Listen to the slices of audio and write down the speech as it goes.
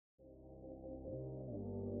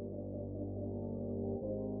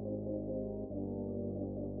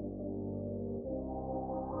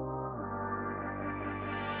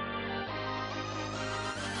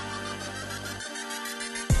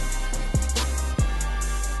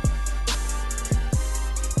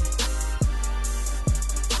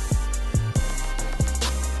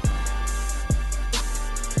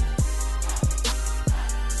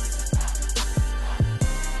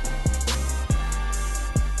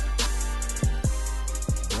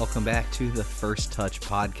Welcome back to the First Touch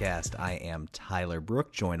podcast. I am Tyler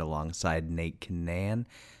Brook, joined alongside Nate Canan.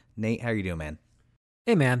 Nate, how are you doing, man?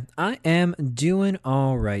 Hey man, I am doing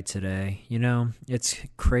all right today. You know, it's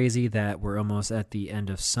crazy that we're almost at the end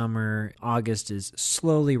of summer. August is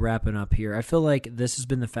slowly wrapping up here. I feel like this has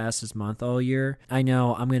been the fastest month all year. I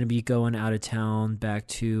know I'm going to be going out of town back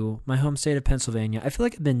to my home state of Pennsylvania. I feel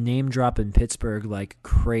like I've been name dropping Pittsburgh like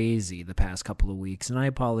crazy the past couple of weeks, and I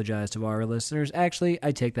apologize to our listeners. Actually,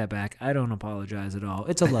 I take that back. I don't apologize at all.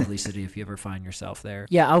 It's a lovely city if you ever find yourself there.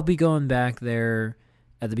 Yeah, I'll be going back there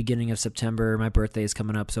at the beginning of September. My birthday is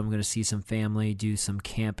coming up, so I'm going to see some family, do some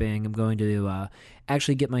camping. I'm going to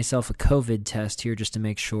actually get myself a COVID test here just to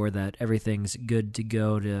make sure that everything's good to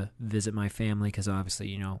go to visit my family, because obviously,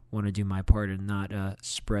 you know, want to do my part and not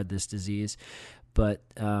spread this disease. But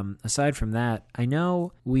aside from that, I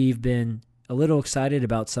know we've been a little excited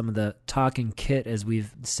about some of the talking kit, as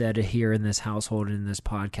we've said here in this household and in this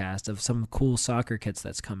podcast, of some cool soccer kits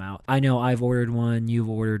that's come out. I know I've ordered one, you've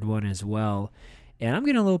ordered one as well. And I'm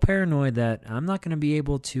getting a little paranoid that I'm not going to be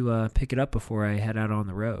able to pick it up before I head out on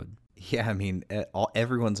the road. Yeah, I mean,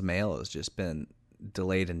 everyone's mail has just been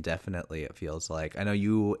delayed indefinitely, it feels like. I know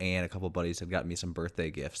you and a couple buddies had gotten me some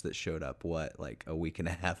birthday gifts that showed up, like a week and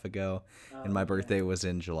a half ago? And my birthday was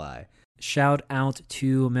in July. Shout out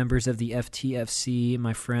to members of the FTFC,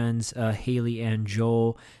 my friends Haley and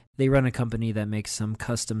Joel. They run a company that makes some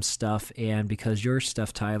custom stuff, and because your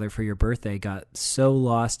stuff, Tyler, for your birthday got so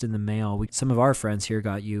lost in the mail, some of our friends here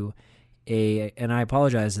got you and I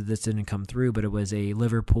apologize that this didn't come through, but it was a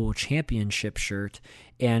Liverpool championship shirt,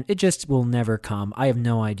 and it just will never come. I have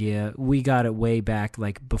no idea. We got it way back,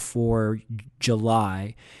 like before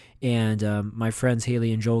July, and my friends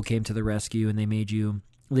Haley and Joel came to the rescue, and they made you,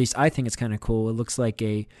 at least I think it's kind of cool. It looks like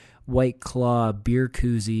a White Claw beer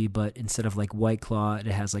koozie, but instead of like White Claw, it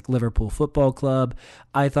has like Liverpool Football Club.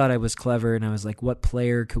 I thought I was clever, and I was like, what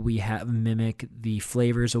player could we have mimic the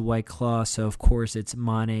flavors of White Claw? So of course it's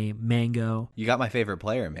Mane Mango. You got my favorite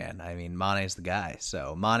player, man. I mean, Mane's the guy.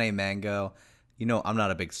 So Mane Mango. You know, I'm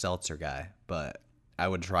not a big seltzer guy, but I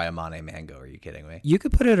would try a Mane Mango. Are you kidding me? You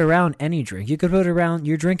could put it around any drink. You could put it around,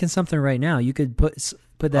 you're drinking something right now. You could put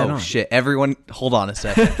that on. Oh shit, everyone hold on a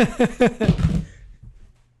second.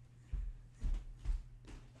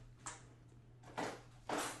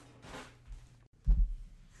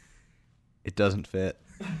 It doesn't fit.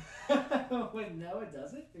 Wait, no, it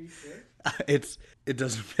doesn't? Are you sure? It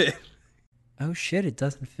doesn't fit. Oh shit, it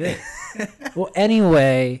doesn't fit. Well,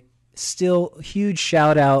 anyway, still huge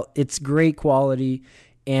shout out. It's great quality,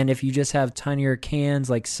 and if you just have tinier cans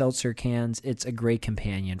like seltzer cans, it's a great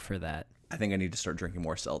companion for that. I think I need to start drinking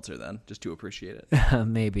more seltzer then, just to appreciate it.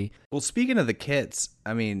 Maybe. Well, speaking of the kits,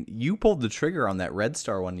 I mean, you pulled the trigger on that Red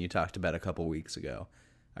Star one you talked about a couple weeks ago.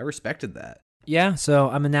 I respected that. Yeah, so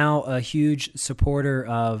I'm now a huge supporter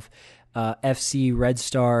of FC Red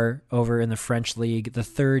Star over in the French League, the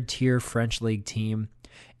third tier French League team.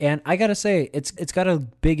 And I got to say, it's got a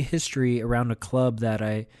big history around a club that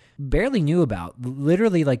I barely knew about.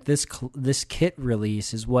 Literally, like this kit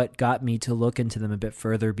release is what got me to look into them a bit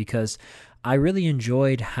further, because I really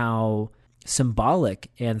enjoyed how symbolic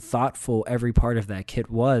and thoughtful every part of that kit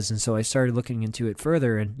was. And so I started looking into it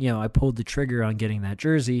further, and I pulled the trigger on getting that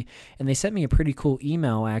jersey, and they sent me a pretty cool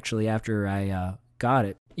email actually after I got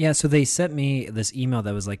it. Yeah, so they sent me this email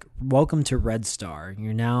that was like, welcome to Red Star.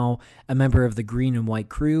 You're now a member of the green and white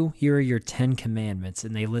crew. Here are your 10 commandments.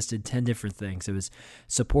 And they listed 10 different things. It was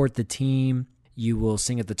support the team. You will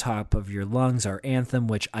sing at the top of your lungs our anthem,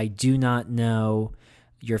 which I do not know.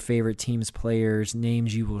 Your favorite team's players,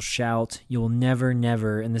 names you will shout. You will never,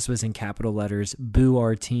 and this was in capital letters, boo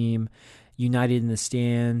our team. United in the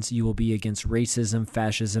stands. You will be against racism,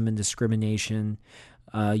 fascism, and discrimination.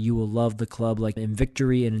 You will love the club like in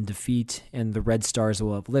victory and in defeat, and the Red Stars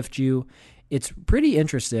will uplift you. It's pretty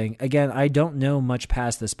interesting. Again, I don't know much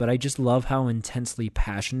past this, but I just love how intensely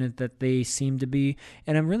passionate that they seem to be,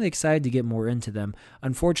 and I'm really excited to get more into them.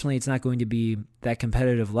 Unfortunately, it's not going to be that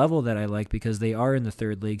competitive level that I like, because they are in the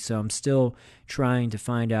third league, so I'm still trying to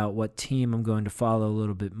find out what team I'm going to follow a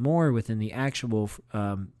little bit more within the actual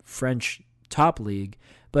French top league.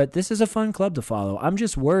 But this is a fun club to follow. I'm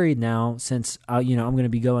just worried now, since I'm going to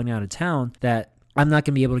be going out of town, that I'm not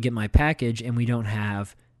going to be able to get my package, and we don't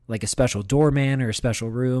have like a special doorman or a special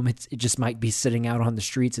room. It just might be sitting out on the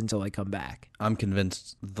streets until I come back. I'm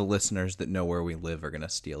convinced the listeners that know where we live are going to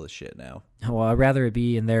steal this shit now. Well, I'd rather it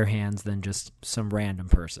be in their hands than just some random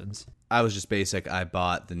person's. I was just basic. I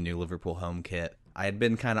bought the new Liverpool home kit. I had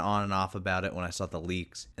been kind of on and off about it when I saw the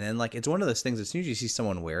leaks. And then, it's one of those things, as soon as you see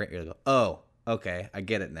someone wear it, you're like, oh, okay, I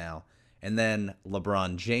get it now. And then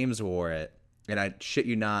LeBron James wore it, And I shit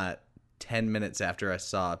you not, 10 minutes after I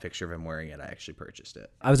saw a picture of him wearing it, I actually purchased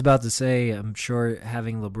it. I was about to say, I'm sure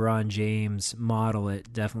having LeBron James model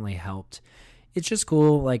it definitely helped. It's just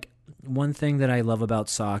cool. Like, one thing that I love about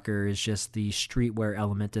soccer is just the streetwear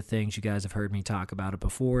element to things. You guys have heard me talk about it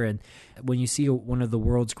before. And when you see one of the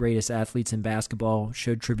world's greatest athletes in basketball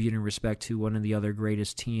show tribute and respect to one of the other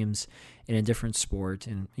greatest teams in a different sport,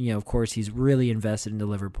 and, of course, he's really invested into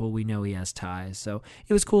Liverpool. We know he has ties. So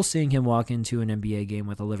it was cool seeing him walk into an NBA game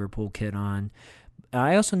with a Liverpool kit on.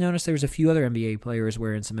 I also noticed there was a few other NBA players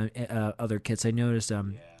wearing some other kits. I noticed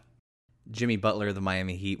Jimmy Butler of the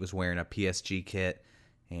Miami Heat was wearing a PSG kit,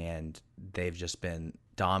 and they've just been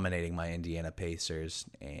dominating my Indiana Pacers,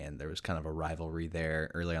 and there was kind of a rivalry there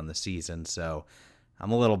early on the season, so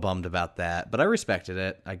I'm a little bummed about that, but I respected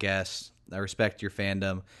it, I guess. I respect your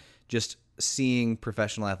fandom. Just seeing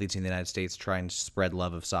professional athletes in the United States try and spread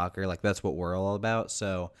love of soccer, like that's what we're all about,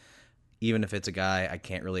 so even if it's a guy I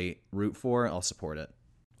can't really root for, I'll support it.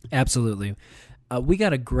 Absolutely. We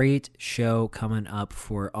got a great show coming up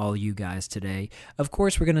for all you guys today. Of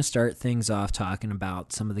course, we're going to start things off talking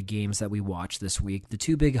about some of the games that we watched this week. The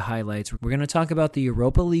two big highlights, we're going to talk about the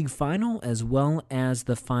Europa League final as well as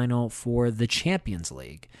the final for the Champions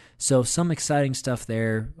League. So some exciting stuff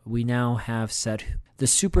there. We now have set the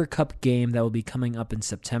Super Cup game that will be coming up in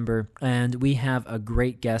September, and we have a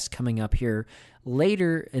great guest coming up here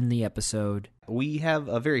later in the episode. We have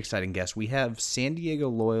a very exciting guest. We have San Diego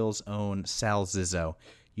Loyal's own Sal Zizzo.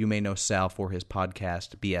 You may know Sal for his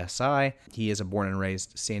podcast, BSI. He is a born and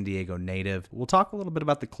raised San Diego native. We'll talk a little bit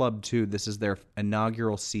about the club, too. This is their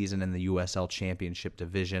inaugural season in the USL Championship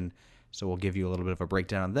Division, so we'll give you a little bit of a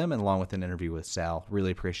breakdown on them, and along with an interview with Sal.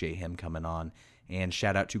 Really appreciate him coming on. And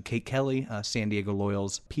shout out to Kate Kelly, San Diego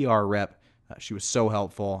Loyal's PR rep. She was so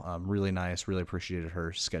helpful, really nice, really appreciated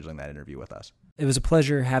her scheduling that interview with us. It was a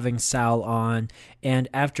pleasure having Sal on, and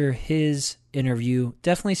after his interview,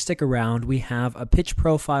 definitely stick around. We have a pitch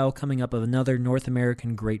profile coming up of another North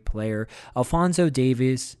American great player, Alphonso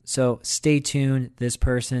Davies, so stay tuned. This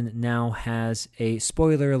person now has a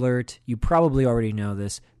spoiler alert. You probably already know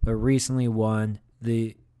this, but recently won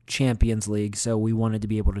the Champions League, so we wanted to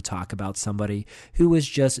be able to talk about somebody who was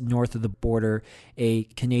just north of the border, a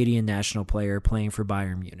Canadian national player playing for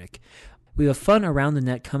Bayern Munich. We have fun around the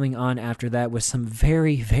net coming on after that with some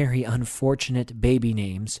very, very unfortunate baby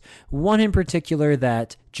names. One in particular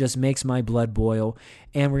that just makes my blood boil,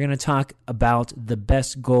 and we're going to talk about the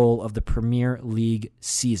best goal of the Premier League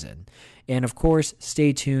season. And of course,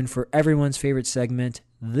 stay tuned for everyone's favorite segment,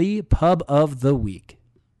 the Pub of the Week.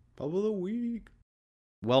 Pub of the Week.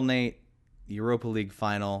 Well, Nate, Europa League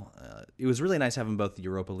final. It was really nice having both the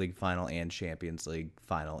Europa League final and Champions League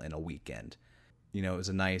final in a weekend. It was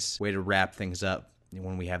a nice way to wrap things up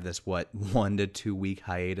when we have this, 1 to 2 week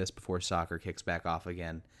hiatus before soccer kicks back off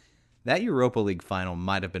again. That Europa League final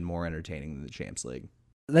might have been more entertaining than the Champs League.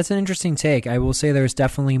 That's an interesting take. I will say there's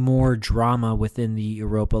definitely more drama within the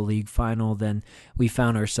Europa League final than we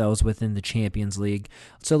found ourselves within the Champions League.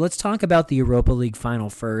 So let's talk about the Europa League final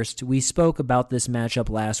first. We spoke about this matchup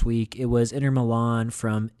last week. It was Inter Milan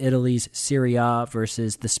from Italy's Serie A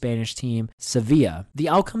versus the Spanish team Sevilla. The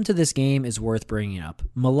outcome to this game is worth bringing up.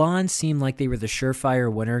 Milan seemed like they were the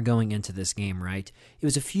surefire winner going into this game, right? It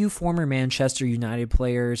was a few former Manchester United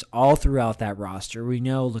players all throughout that roster. We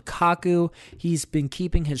know Lukaku, he's been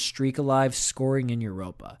keeping his streak alive, scoring in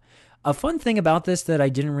Europa. A fun thing about this that I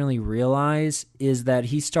didn't really realize is that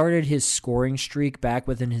he started his scoring streak back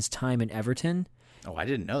within his time in Everton. Oh, I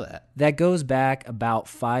didn't know that. That goes back about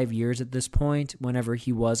 5 years at this point, whenever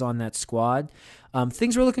he was on that squad.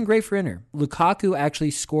 Things were looking great for Inter. Lukaku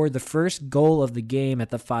actually scored the first goal of the game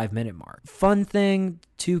at the 5-minute mark. Fun thing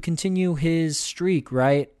to continue his streak,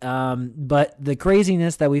 right? But the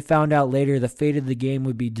craziness that we found out later, the fate of the game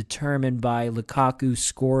would be determined by Lukaku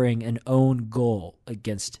scoring an own goal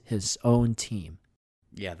against his own team.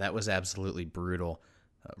 Yeah, that was absolutely brutal.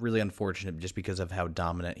 Really unfortunate just because of how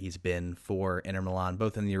dominant he's been for Inter Milan,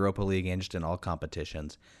 both in the Europa League and just in all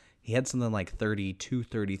competitions. He had something like 32,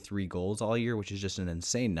 33 goals all year, which is just an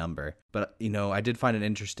insane number. But, I did find it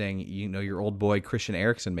interesting, your old boy Christian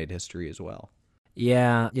Eriksen made history as well.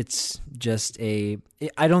 Yeah, it's just I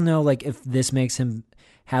don't know, if this makes him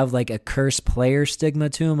have like a cursed player stigma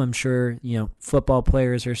to him. I'm sure, football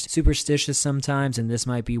players are superstitious sometimes, and this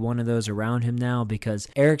might be one of those around him now, because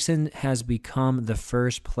Eriksen has become the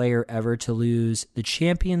first player ever to lose the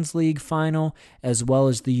Champions League final as well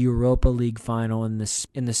as the Europa League final in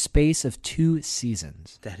the space of 2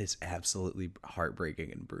 seasons. That is absolutely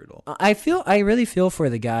heartbreaking and brutal. I really feel for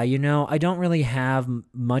the guy. I don't really have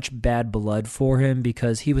much bad blood for him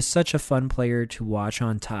because he was such a fun player to watch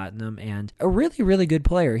on Tottenham and a really, really good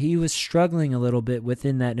player. He was struggling a little bit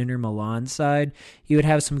within that Inter Milan side. He would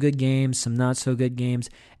have some good games, some not so good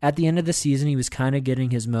games. At the end of the season, he was kind of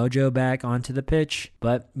getting his mojo back onto the pitch.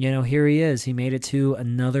 But, here he is. He made it to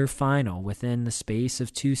another final within the space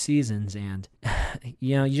of 2 seasons. And,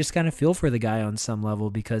 you just kind of feel for the guy on some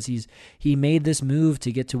level because he made this move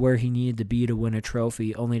to get to where he needed to be to win a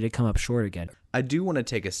trophy, only to come up short again. I do want to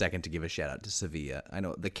take a second to give a shout out to Sevilla. I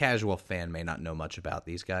know the casual fan may not know much about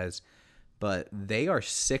these guys, but they are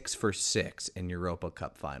 6 for 6 in Europa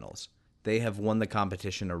Cup finals. They have won the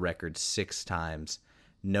competition a record 6 times.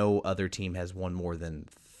 No other team has won more than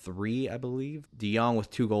 3, I believe. De Jong with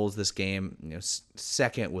 2 goals this game.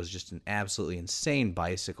 Second was just an absolutely insane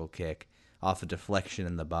bicycle kick off a deflection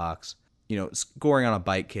in the box. Scoring on a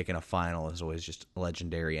bike kick in a final is always just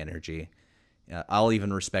legendary energy. I'll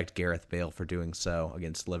even respect Gareth Bale for doing so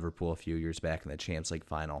against Liverpool a few years back in the Champions League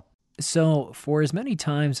final. So, for as many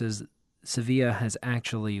times as Sevilla has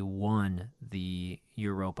actually won the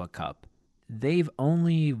Europa Cup, they've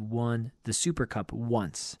only won the Super Cup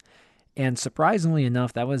once. And surprisingly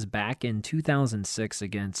enough, that was back in 2006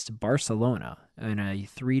 against Barcelona in a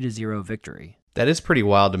 3-0 victory. That is pretty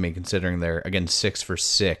wild to me, considering they're, again, 6 for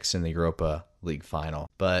 6 in the Europa League final.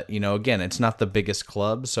 But, again, it's not the biggest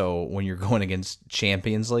club, so when you're going against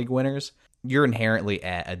Champions League winners, you're inherently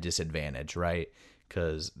at a disadvantage, right?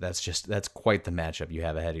 Because that's quite the matchup you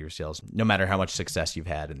have ahead of yourselves, no matter how much success you've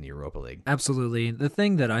had in the Europa League. Absolutely. The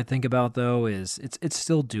thing that I think about, though, is it's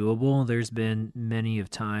still doable. There's been many of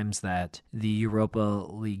times that the Europa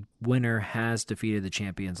League winner has defeated the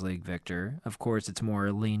Champions League victor. Of course, it's more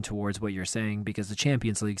lean towards what you're saying because the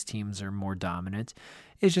Champions League's teams are more dominant.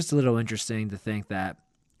 It's just a little interesting to think that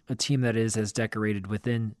a team that is as decorated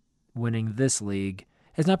within winning this league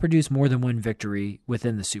has not produced more than 1 victory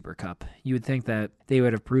within the Super Cup. You would think that they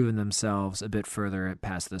would have proven themselves a bit further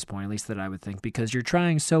past this point, at least that I would think, because you're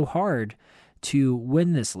trying so hard to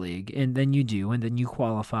win this league, and then you do, and then you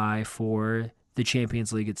qualify for the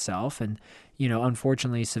Champions League itself. And,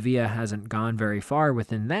 unfortunately, Sevilla hasn't gone very far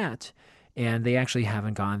within that, and they actually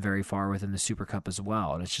haven't gone very far within the Super Cup as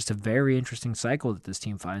well. And it's just a very interesting cycle that this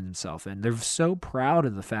team finds itself in. They're so proud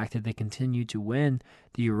of the fact that they continue to win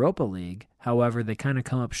the Europa League. However, they kind of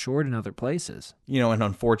come up short in other places. And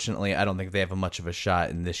unfortunately, I don't think they have much of a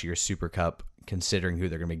shot in this year's Super Cup, considering who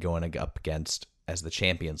they're going to be going up against as the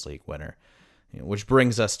Champions League winner. Which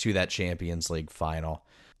brings us to that Champions League final.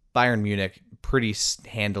 Bayern Munich pretty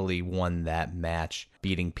handily won that match,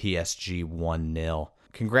 beating PSG 1-0.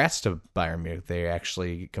 Congrats to Bayern Munich. They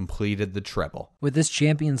actually completed the treble. With this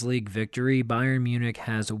Champions League victory, Bayern Munich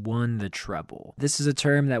has won the treble. This is a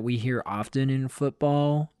term that we hear often in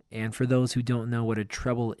football. And for those who don't know what a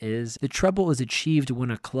treble is, the treble is achieved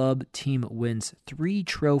when a club team wins 3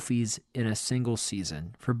 trophies in a single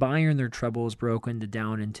season. For Bayern, their treble is broken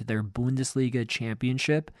down into their Bundesliga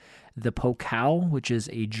championship, the Pokal, which is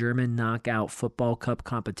a German knockout football cup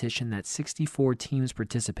competition that 64 teams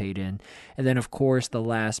participate in, and then of course the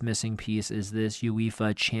last missing piece is this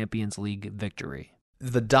UEFA Champions League victory.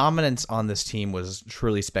 The dominance on this team was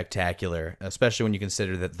truly spectacular, especially when you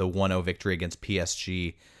consider that the 1-0 victory against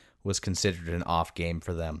PSG was considered an off game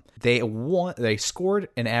for them. They scored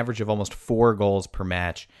an average of almost 4 goals per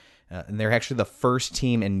match, and they're actually the first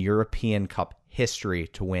team in European Cup history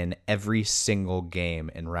to win every single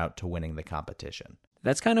game en route to winning the competition.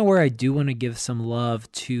 That's kind of where I do want to give some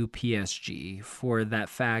love to PSG for that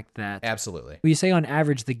fact that... Absolutely. You say on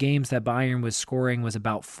average the games that Bayern was scoring was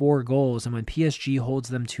about 4 goals, and when PSG holds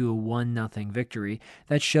them to a 1-0 victory,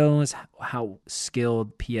 that shows how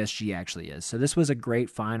skilled PSG actually is. So this was a great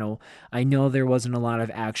final. I know there wasn't a lot of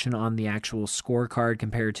action on the actual scorecard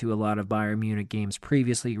compared to a lot of Bayern Munich games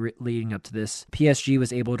previously leading up to this. PSG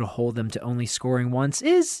was able to hold them to only scoring once.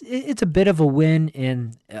 It's a bit of a win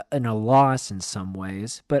and a loss in some way.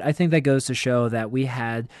 But I think that goes to show that we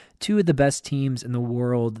had 2 of the best teams in the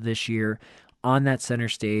world this year on that center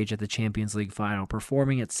stage at the Champions League final,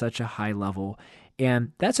 performing at such a high level.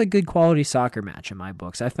 And that's a good quality soccer match in my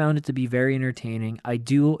books. I found it to be very entertaining. I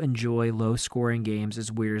do enjoy low-scoring games,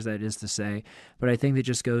 as weird as that is to say, but I think that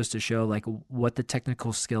just goes to show like what the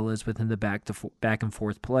technical skill is within the back and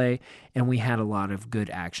forth play, and we had a lot of good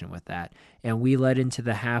action with that. And we led into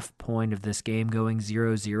the half point of this game going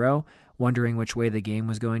 0-0, wondering which way the game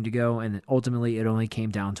was going to go, and ultimately it only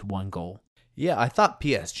came down to one goal. Yeah, I thought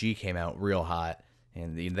PSG came out real hot,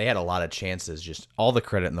 and they had a lot of chances. Just all the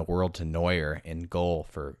credit in the world to Neuer in goal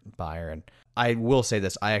for Bayern. I will say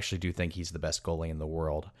this, I actually do think he's the best goalie in the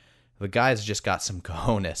world. The guy's just got some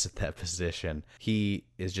cojones at that position. He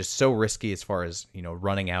is just so risky as far as,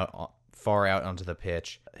 running out far out onto the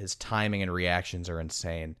pitch. His timing and reactions are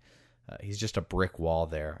insane. He's just a brick wall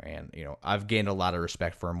there, and I've gained a lot of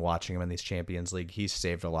respect for him watching him in these Champions League. He's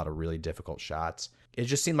saved a lot of really difficult shots. It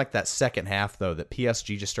just seemed like that second half, though, that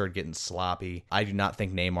PSG just started getting sloppy. I do not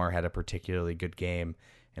think Neymar had a particularly good game,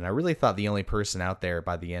 and I really thought the only person out there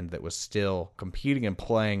by the end that was still competing and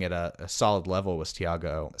playing at a solid level was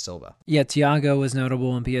Thiago Silva. Yeah, Thiago was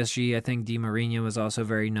notable in PSG. I think Di Maria was also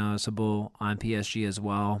very noticeable on PSG as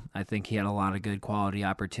well. I think he had a lot of good quality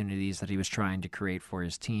opportunities that he was trying to create for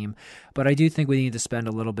his team. But I do think we need to spend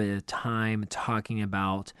a little bit of time talking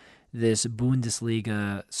about this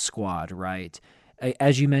Bundesliga squad, right?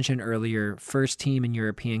 As you mentioned earlier, first team in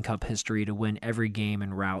European Cup history to win every game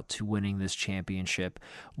en route to winning this championship.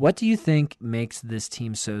 What do you think makes this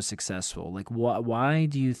team so successful? Like, why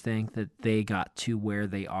do you think that they got to where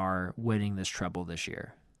they are winning this treble this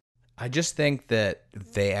year? I just think that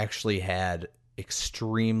they actually had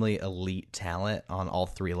extremely elite talent on all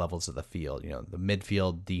three levels of the field. The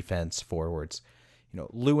midfield, defense, forwards.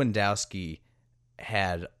 Lewandowski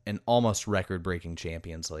had an almost record-breaking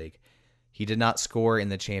Champions League. He did not score in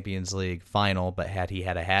the Champions League final, but had he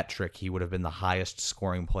had a hat trick, he would have been the highest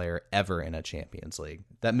scoring player ever in a Champions League.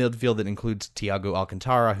 That midfield that includes Thiago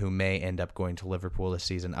Alcantara, who may end up going to Liverpool this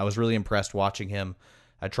season. I was really impressed watching him.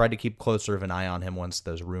 I tried to keep closer of an eye on him once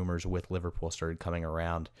those rumors with Liverpool started coming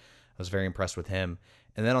around. I was very impressed with him.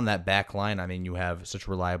 And then on that back line, you have such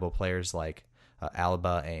reliable players like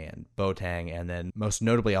Alba and Boateng, and then most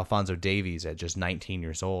notably Alphonso Davies at just 19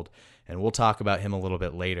 years old. And we'll talk about him a little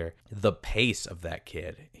bit later. The pace of that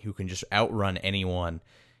kid, who can just outrun anyone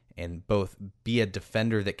and both be a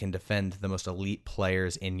defender that can defend the most elite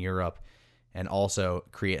players in Europe and also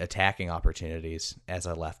create attacking opportunities as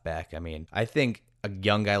a left back. I think a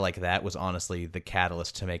young guy like that was honestly the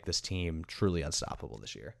catalyst to make this team truly unstoppable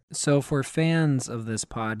this year. So for fans of this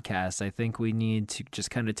podcast, I think we need to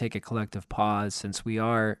just kind of take a collective pause since we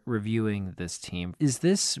are reviewing this team. Is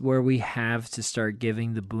this where we have to start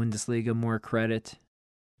giving the Bundesliga more credit?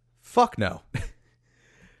 Fuck no.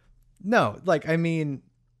 No,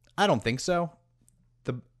 I don't think so.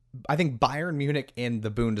 I think Bayern Munich and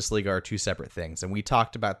the Bundesliga are two separate things, and we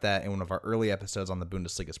talked about that in one of our early episodes on the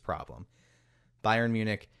Bundesliga's problem. Bayern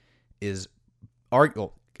Munich is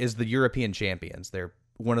the European champions. They're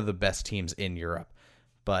one of the best teams in Europe.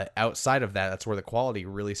 But outside of that, that's where the quality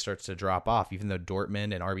really starts to drop off. Even though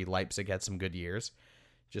Dortmund and RB Leipzig had some good years,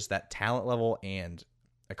 just that talent level and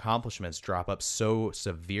accomplishments drop up so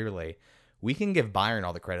severely. We can give Bayern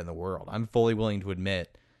all the credit in the world. I'm fully willing to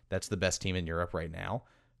admit that's the best team in Europe right now.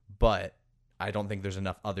 But I don't think there's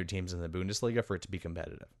enough other teams in the Bundesliga for it to be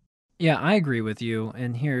competitive. Yeah, I agree with you,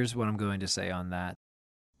 and here's what I'm going to say on that.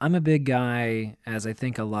 I'm a big guy, as I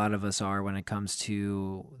think a lot of us are when it comes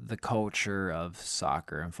to the culture of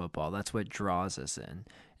soccer and football. That's what draws us in.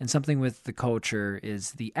 And something with the culture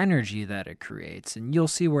is the energy that it creates, and you'll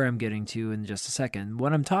see where I'm getting to in just a second.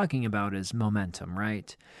 What I'm talking about is momentum,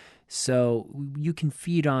 right? So you can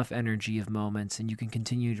feed off energy of moments and you can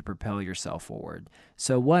continue to propel yourself forward.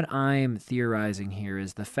 So what I'm theorizing here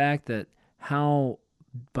is the fact that how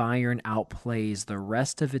Bayern outplays the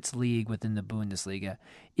rest of its league within the Bundesliga.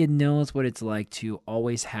 It knows what it's like to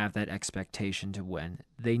always have that expectation to win.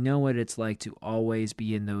 They know what it's like to always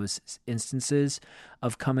be in those instances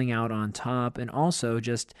of coming out on top and also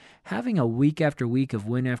just having a week after week of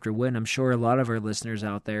win after win. I'm sure a lot of our listeners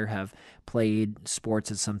out there have played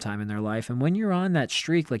sports at some time in their life. And when you're on that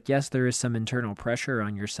streak, yes, there is some internal pressure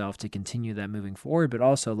on yourself to continue that moving forward, but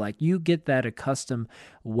also you get that accustomed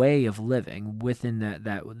way of living within that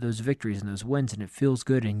those victories and those wins, and it feels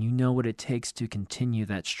good, and you know what it takes to continue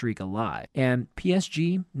that streak alive. And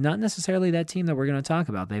PSG, not necessarily that team that we're going to talk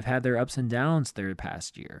about. They've had their ups and downs their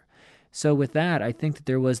past year. So with that, I think that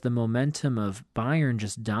there was the momentum of Bayern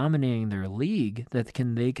just dominating their league that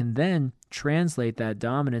they can then translate that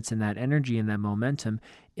dominance and that energy and that momentum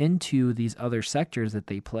into these other sectors that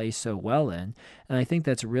they play so well in. And I think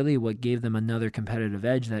that's really what gave them another competitive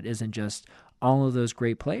edge that isn't just all of those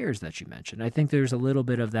great players that you mentioned. I think there's a little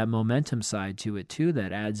bit of that momentum side to it too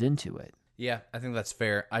that adds into it. Yeah, I think that's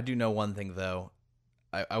fair. I do know one thing, though.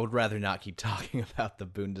 I would rather not keep talking about the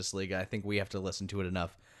Bundesliga. I think we have to listen to it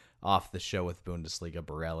enough off the show with Bundesliga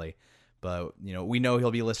Borelli. But, we know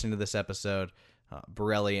he'll be listening to this episode.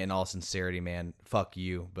 Borelli, in all sincerity, man, fuck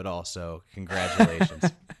you, but also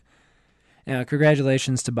congratulations. Yeah,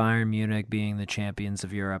 congratulations to Bayern Munich being the champions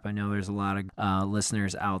of Europe. I know there's a lot of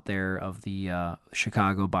listeners out there of the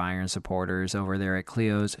Chicago Bayern supporters over there at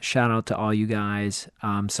Cleo's. Shout out to all you guys.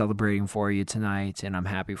 I'm celebrating for you tonight, and I'm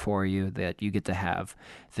happy for you that you get to have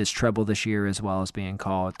this treble this year as well as being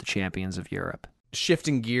called the champions of Europe.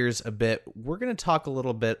 Shifting gears a bit, we're going to talk a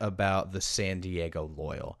little bit about the San Diego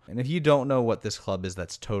Loyal. And if you don't know what this club is,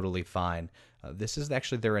 that's totally fine. This is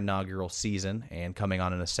actually their inaugural season, and coming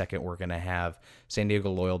on in a second, we're going to have San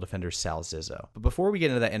Diego Loyal defender Sal Zizzo. But before we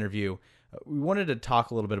get into that interview, we wanted to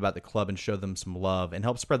talk a little bit about the club and show them some love and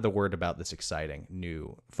help spread the word about this exciting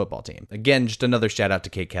new football team. Again, just another shout out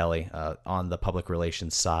to Kate Kelly on the public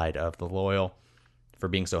relations side of the Loyal for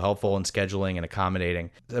being so helpful in scheduling and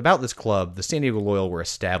accommodating. About this club, the San Diego Loyal were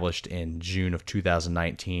established in June of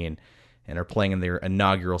 2019 and are playing in their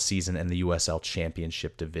inaugural season in the USL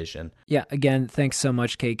Championship Division. Yeah, again, thanks so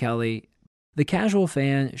much, Kate Kelly. The casual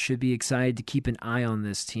fan should be excited to keep an eye on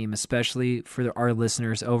this team, especially for our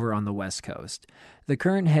listeners over on the West Coast. The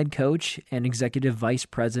current head coach and executive vice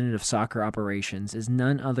president of soccer operations is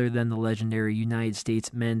none other than the legendary United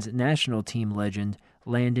States men's national team legend,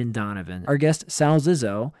 Landon Donovan. Our guest, Sal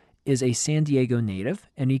Zizzo, is a San Diego native,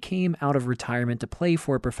 and he came out of retirement to play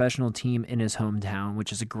for a professional team in his hometown,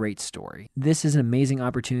 which is a great story. This is an amazing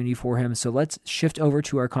opportunity for him, so let's shift over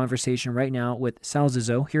to our conversation right now with Sal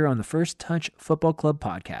Zizzo here on the First Touch Football Club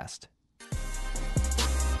podcast.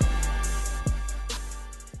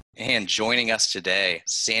 And joining us today,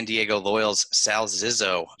 San Diego Loyal's Sal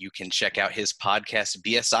Zizzo. You can check out his podcast,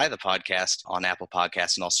 BSI the Podcast, on Apple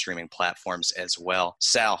Podcasts and all streaming platforms as well.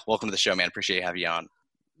 Sal, welcome to the show, man. Appreciate having you on.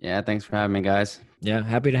 Yeah, thanks for having me, guys. Yeah,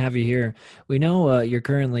 happy to have you here. We know you're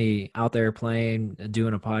currently out there playing,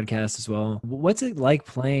 doing a podcast as well. What's it like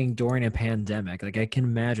playing during a pandemic? Like, I can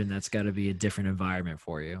imagine that's got to be a different environment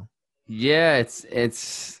for you. Yeah,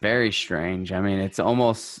 it's very strange. I mean, it's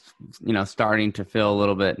almost, starting to feel a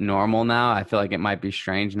little bit normal now. I feel like it might be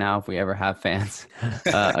strange now if we ever have fans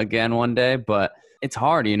again one day, but it's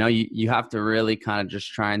hard, you have to really kind of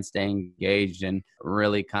just try and stay engaged and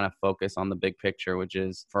really kind of focus on the big picture, which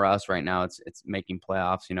is for us right now, it's making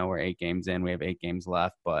playoffs. We're 8 games in, we have 8 games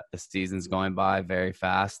left, but the season's going by very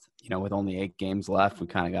fast. With only 8 games left, we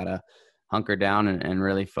kind of got to hunker down and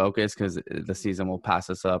really focus because the season will pass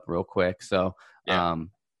us up real quick. So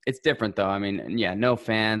it's different though. I mean, yeah, no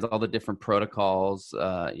fans, all the different protocols,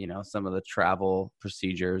 some of the travel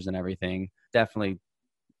procedures and everything, definitely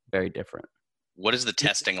very different. What is the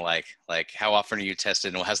testing like? Like, how often are you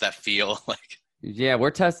tested and how's that feel like? Yeah, we're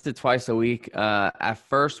tested twice a week. At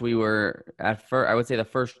first, I would say the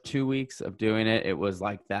first 2 weeks of doing it, it was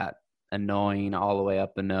like that annoying all the way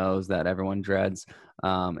up the nose that everyone dreads.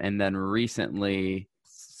 And then recently,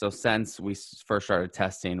 so since we first started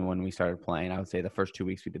testing when we started playing, I would say the first 2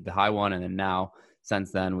 weeks we did the high one. And then now,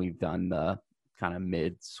 since then, we've done the kind of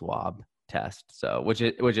mid swab test. So, which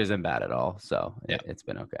isn't bad at all. So it's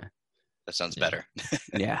been okay. That sounds better.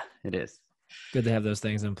 Yeah, it is. Good to have those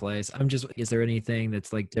things in place. Is there anything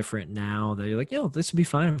that's like different now that you're like, this would be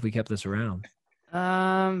fine if we kept this around?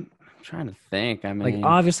 I'm trying to think. I mean, like,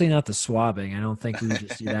 obviously not the swabbing. I don't think we would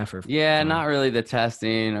just do that for fun. Not really the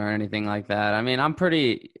testing or anything like that. I mean,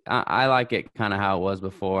 I like it kind of how it was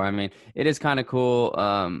before. I mean, it is kind of cool.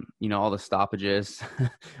 All the stoppages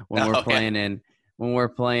when we're playing in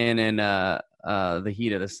the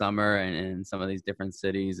heat of the summer and in some of these different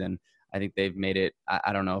cities. And I think they've made it,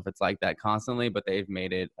 I don't know if it's like that constantly, but they've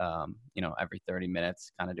made it, every 30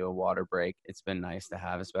 minutes kind of do a water break. It's been nice to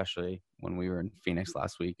have, especially when we were in Phoenix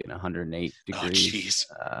last week in 108 degrees.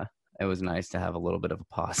 It was nice to have a little bit of a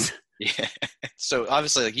pause. Yeah. So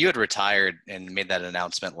obviously, like, you had retired and made that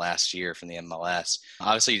announcement last year from the MLS.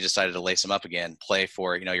 Obviously, you decided to lace them up again, play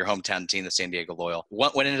for, your hometown team, the San Diego Loyal.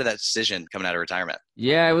 What went into that decision coming out of retirement?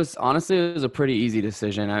 Yeah, it was a pretty easy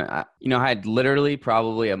decision. I had literally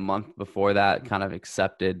probably a month before that kind of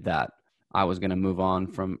accepted that I was going to move on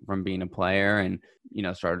from being a player and,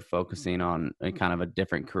 started focusing on a kind of a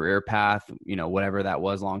different career path, whatever that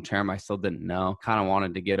was long term. I still didn't know. Kind of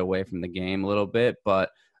wanted to get away from the game a little bit, but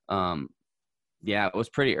it was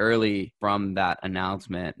pretty early from that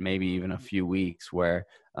announcement, maybe even a few weeks, where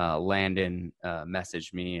Landon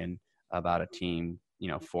messaged me and about a team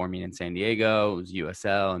forming in San Diego. It was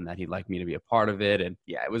USL, and that he'd like me to be a part of it. And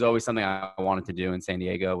yeah, it was always something I wanted to do in San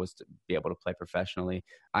Diego, was to be able to play professionally.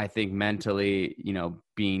 I think mentally,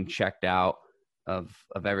 being checked out of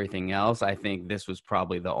everything else, I think this was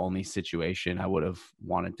probably the only situation I would have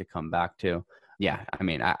wanted to come back to. Yeah, I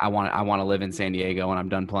mean, I want to live in San Diego when I'm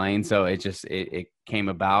done playing. So it came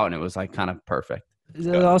about, and it was like kind of perfect.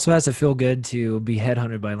 It also has to feel good to be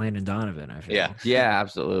headhunted by Landon Donovan, I feel. Yeah,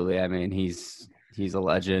 absolutely. I mean, he's a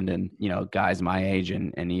legend, and, guys my age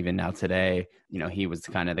and even now today, he was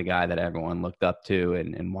kind of the guy that everyone looked up to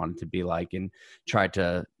and wanted to be like, and tried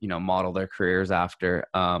to, model their careers after.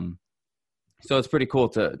 So it's pretty cool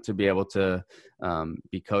to be able to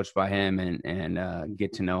be coached by him and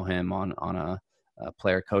get to know him on a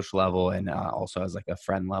player coach level, and also as like a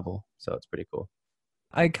friend level. So it's pretty cool.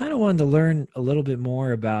 I kind of wanted to learn a little bit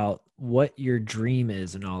more about what your dream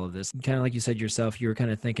is in all of this. Kind of like you said yourself, you were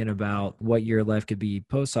kind of thinking about what your life could be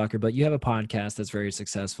post-soccer, but you have a podcast that's very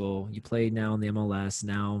successful. You played now in the MLS,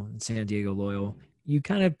 now in San Diego Loyal. You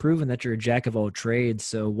kind of proven that you're a jack of all trades.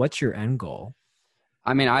 So what's your end goal?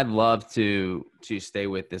 I mean, I'd love to stay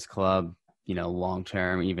with this club, long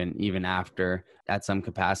term, even after at some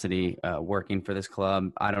capacity working for this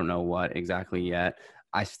club. I don't know what exactly yet.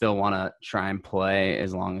 I still want to try and play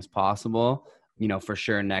as long as possible, for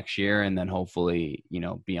sure next year. And then hopefully,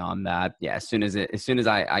 beyond that, yeah, as soon as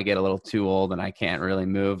I get a little too old and I can't really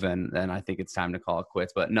move, and then I think it's time to call it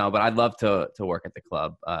quits. But I'd love to work at the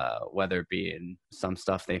club, whether it be in some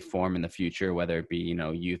stuff they form in the future, whether it be,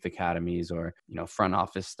 youth academies or, front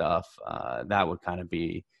office stuff. That would kind of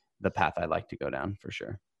be the path I'd like to go down for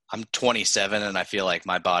sure. I'm 27 and I feel like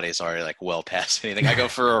my body's already like well past anything. I go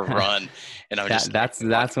for a run and I'm that's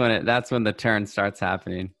when the turn starts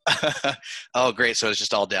happening. Oh, great. So it's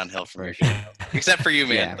just all downhill from here. Except for you,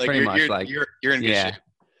 man. Yeah, pretty much. You're in good shape.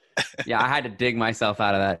 Yeah, I had to dig myself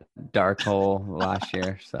out of that dark hole last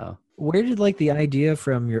year. So where did like the idea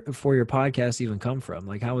for your podcast even come from?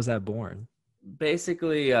 Like, how was that born?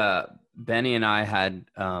 Basically, Benny and I had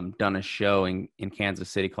done a show in Kansas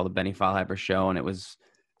City called the Benny Feilhaber Show, and it was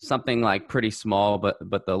something like pretty small, but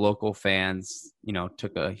the local fans,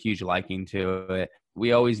 took a huge liking to it.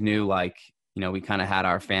 We always knew, like, we kind of had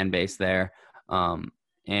our fan base there.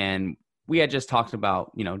 And we had just talked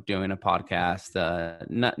about, doing a podcast,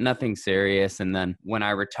 nothing serious. And then when I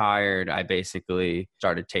retired, I basically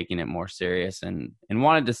started taking it more serious and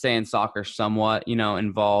wanted to stay in soccer somewhat,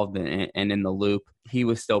 involved and in the loop. He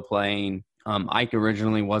was still playing. Ike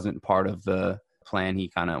originally wasn't part of the plan. He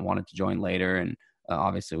kind of wanted to join later, and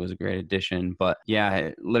obviously it was a great addition. But yeah,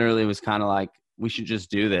 it literally was kind of like, we should just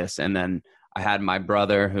do this. And then I had my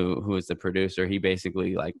brother who is the producer. He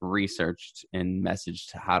basically like researched and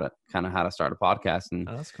messaged how to start a podcast. And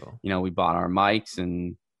oh, that's cool. We bought our mics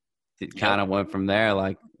and it kind of went from there.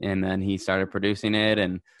 Like, and then he started producing it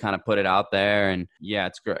and kind of put it out there. And yeah,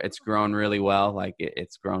 it's grown really well. Like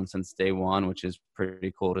it's grown since day one, which is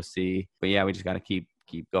pretty cool to see. But yeah, we just got to keep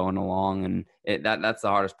going along, and that's the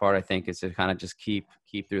hardest part, I think, is to kind of just keep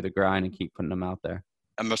through the grind and keep putting them out there.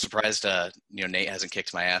 I'm surprised, Nate hasn't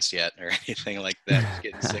kicked my ass yet or anything like that.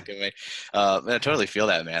 He's getting sick of me. I totally feel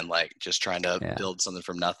that, man. Like, just trying to build something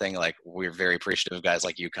from nothing. Like, we're very appreciative of guys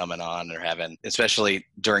like you coming on or having, especially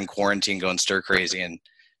during quarantine, going stir crazy and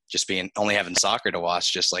just only having soccer to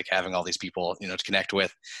watch, just like having all these people, to connect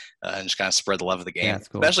with and just kind of spread the love of the game,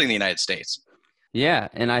 cool. Especially in the United States. Yeah.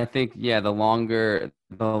 And I think, the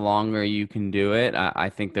longer you can do it, I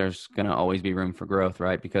think there's going to always be room for growth,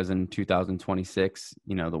 right? Because in 2026,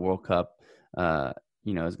 the World Cup,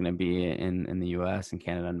 is going to be in the US and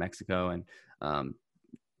Canada and Mexico. And,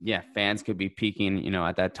 fans could be peaking,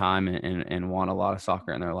 at that time and want a lot of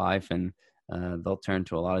soccer in their life. And they'll turn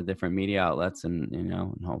to a lot of different media outlets and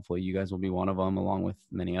hopefully you guys will be one of them along with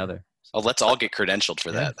many other. Oh, let's all get credentialed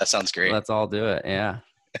for that. That sounds great. Let's all do it. Yeah.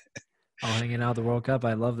 All hanging out at the World Cup.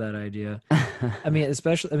 I love that idea.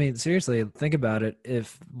 Seriously, think about it.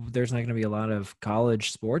 If there's not going to be a lot of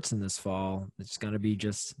college sports in this fall, it's going to be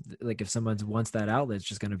just like, if someone wants that outlet, it's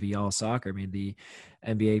just going to be all soccer. I mean, the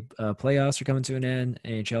NBA playoffs are coming to an end.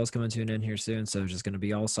 NHL is coming to an end here soon. So it's just going to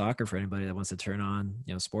be all soccer for anybody that wants to turn on,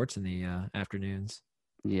 sports in the afternoons.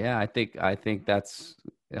 Yeah, I think that's,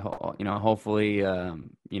 hopefully,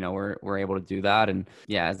 we're able to do that. And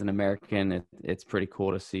yeah, as an American, it's pretty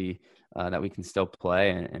cool to see that we can still play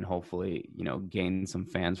and hopefully, gain some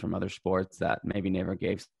fans from other sports that maybe never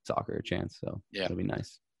gave soccer a chance. So yeah, it'll be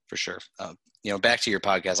nice. For sure. Back to your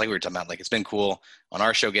podcast, like we were talking about, like, it's been cool on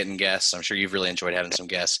our show getting guests. I'm sure you've really enjoyed having some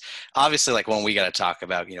guests. Obviously, like, when we got to talk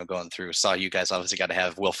about, going through, saw you guys obviously got to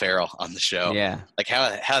have Will Ferrell on the show. Yeah. Like, how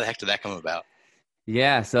the heck did that come about?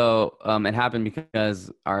 Yeah, so it happened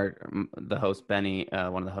because the host Benny,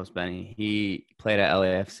 one of the hosts Benny, he played at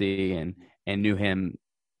LAFC and knew him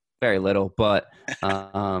very little, but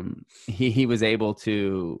he was able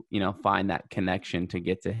to find that connection to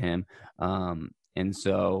get to him, and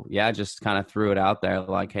so yeah, just kind of threw it out there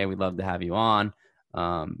like, hey, we'd love to have you on.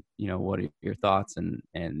 What are your thoughts?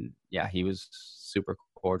 And yeah, he was super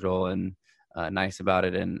cordial and nice about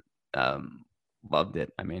it, and loved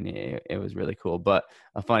it. I mean, it was really cool. But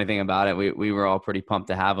a funny thing about it, we were all pretty pumped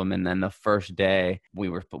to have him, and then the first day we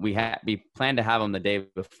planned to have him the day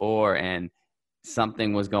before, and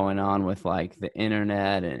something was going on with like the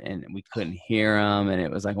internet, and we couldn't hear him, and it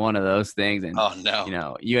was like one of those things. And Oh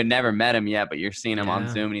no. you had never met him yet, but you're seeing him on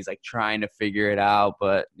Zoom, and he's like trying to figure it out,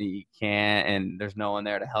 but he can't, and there's no one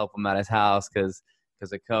there to help him at his house because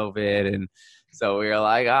of COVID. And so we were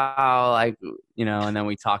like, oh, like, and then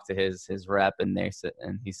we talked to his rep, and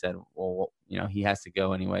he said, well, he has to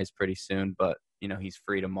go anyways pretty soon, but he's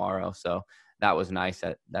free tomorrow. So that was nice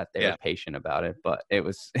that they were patient about it. But it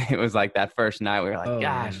was like that first night we were like,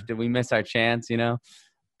 gosh, did we miss our chance?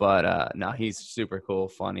 But no, he's super cool,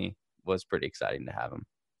 funny. Was pretty exciting to have him.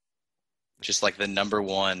 Just like the number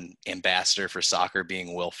one ambassador for soccer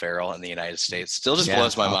being Will Ferrell in the United States still just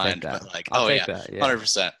blows my mind. But like, I'll take that,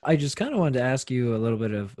 100%. I just kind of wanted to ask you a little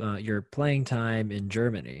bit of your playing time in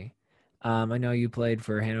Germany. I know you played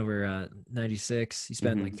for Hannover 96. You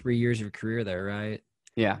spent like 3 years of your career there, right?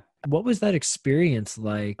 Yeah. What was that experience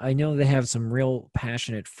like? I know they have some real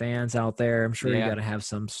passionate fans out there. I'm sure you got to have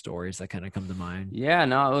some stories that kind of come to mind. Yeah,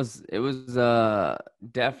 no, it was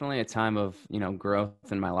definitely a time of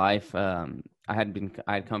growth in my life. I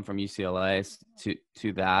had come from UCLA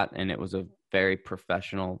to that, and it was a very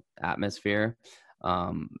professional atmosphere.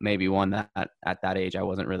 Maybe one that at that age I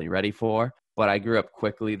wasn't really ready for, but I grew up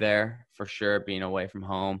quickly there for sure, being away from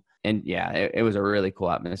home. And yeah, it was a really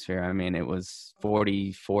cool atmosphere. I mean, it was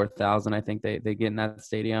 44,000, I think they get in that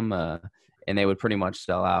stadium, and they would pretty much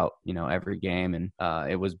sell out, every game. And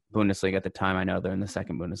it was Bundesliga at the time. I know they're in the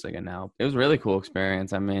second Bundesliga now. It was a really cool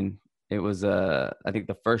experience. I mean, it was I think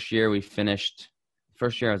the first year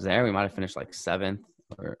I was there, we might have finished like 7th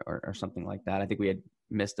or something like that. I think we had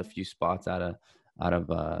missed a few spots out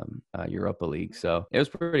of Europa League. So it was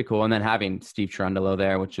pretty cool. And then having Steve Cherundolo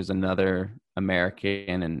there, which is another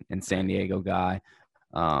American and San Diego guy.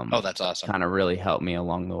 That's awesome. Kind of really helped me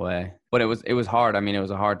along the way. But it was hard. I mean, it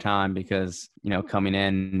was a hard time because, coming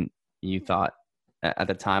in, you thought at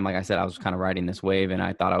the time, like I said, I was kind of riding this wave, and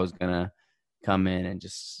I thought I was going to come in and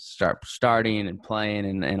just starting and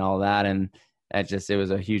playing and all that. And it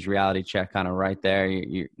was a huge reality check kind of right there.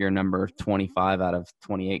 You're number 25 out of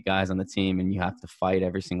 28 guys on the team, and you have to fight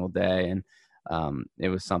every single day. And it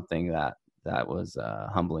was something that was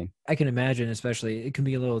humbling. I can imagine, especially it can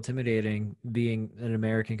be a little intimidating being an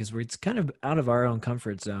American because it's kind of out of our own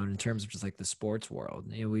comfort zone in terms of just like the sports world.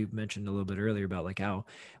 We mentioned a little bit earlier about like how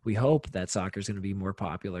we hope that soccer is going to be more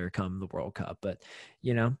popular come the World Cup, but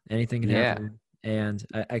anything can happen. And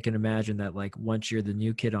I can imagine that like once you're the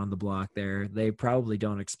new kid on the block there, they probably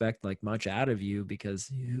don't expect like much out of you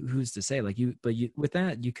because who's to say with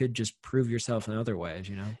that, you could just prove yourself in other ways,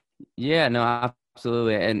 Yeah, no,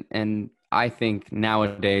 absolutely. And I think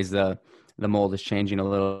nowadays the mold is changing a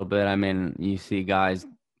little bit. I mean, you see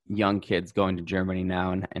young kids going to Germany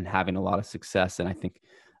now and having a lot of success. And I think,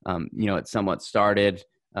 it somewhat started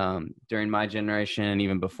during my generation and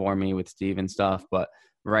even before me with Steve and stuff, but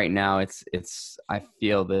right now I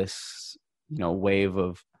feel this, wave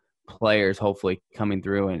of players hopefully coming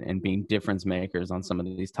through and being difference makers on some of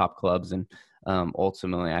these top clubs. And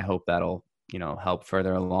ultimately, I hope that'll, help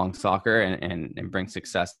further along soccer and bring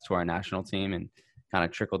success to our national team and kind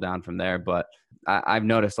of trickle down from there. But I've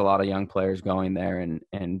noticed a lot of young players going there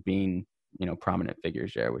and being, prominent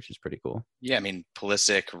figures there, which is pretty cool. Yeah, I mean,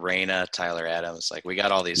 Pulisic, Reyna, Tyler Adams, like we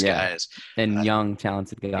got all these guys. And young,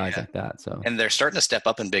 talented guys like that. So, and they're starting to step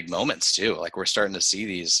up in big moments too. Like we're starting to see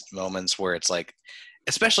these moments where it's like,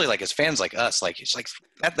 especially like as fans like us, like it's like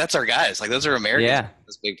that's our guys. Like those are Americans. Yeah.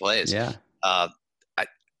 Those big plays. Yeah.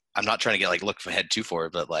 I'm not trying to get like look ahead too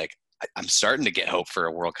forward, but like I'm starting to get hope for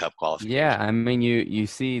a World Cup qualification. Yeah, I mean, you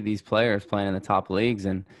see these players playing in the top leagues,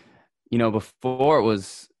 and before it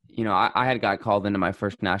was, I had got called into my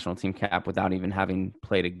first national team cap without even having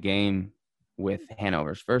played a game with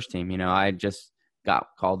Hanover's first team. I just got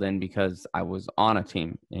called in because I was on a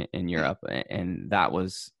team in Europe, and that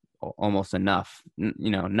was almost enough.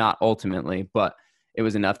 Not ultimately, but it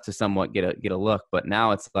was enough to somewhat get a look. But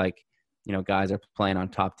now it's like, guys are playing on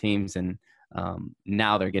top teams, and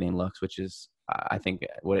now they're getting looks, which is, I think,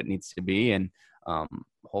 what it needs to be. And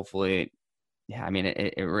hopefully, yeah, I mean,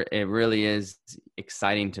 it really is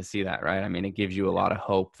exciting to see that, right? I mean, it gives you a lot of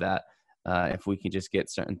hope that if we can just get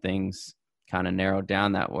certain things kind of narrowed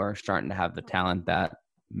down, that we're starting to have the talent that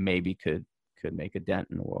maybe could make a dent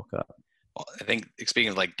in the World Cup. Well, I think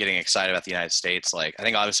speaking of like getting excited about the United States, like I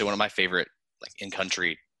think obviously one of my favorite like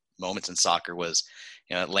in-country moments in soccer was,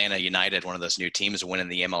 Atlanta United, one of those new teams winning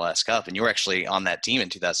the MLS Cup, and you were actually on that team in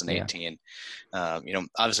 2018. Yeah.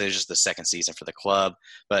 Obviously it was just the second season for the club,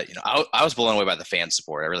 but I was blown away by the fan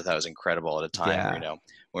support. I really thought it was incredible at a time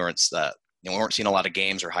where, we weren't seeing a lot of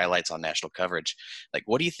games or highlights on national coverage. Like,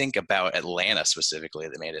 what do you think about Atlanta specifically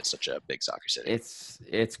that made it such a big soccer city?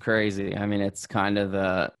 It's crazy. I mean, it's kind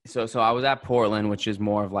of so I was at Portland, which is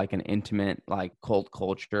more of like an intimate, like cult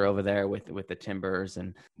culture over there with the Timbers,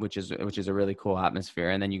 and which is a really cool atmosphere.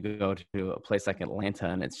 And then you go to a place like Atlanta,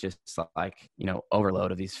 and it's just like,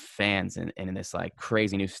 overload of these fans and in this like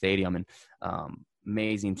crazy new stadium, and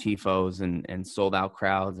amazing tifos and sold out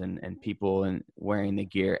crowds and people and wearing the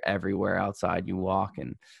gear everywhere outside you walk.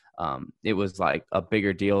 And it was like a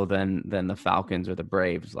bigger deal than the Falcons or the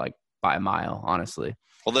Braves, like by a mile, honestly.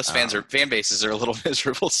 Well, those fan bases are a little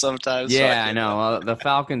miserable sometimes. Yeah, so I know. The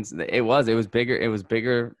Falcons, it was bigger. It was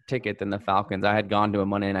bigger ticket than the Falcons. I had gone to a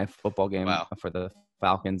Monday Night Football game for the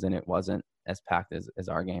Falcons, and it wasn't as packed as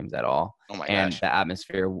our games at all. Oh my and gosh. The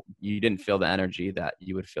atmosphere, you didn't feel the energy that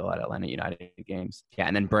you would feel at Atlanta United games. Yeah,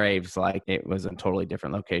 and then Braves, like it was a totally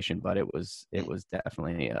different location, but it was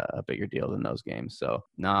definitely a bigger deal than those games. So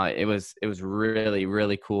no, it was really,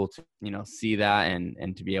 really cool to see that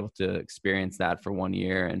and to be able to experience that for 1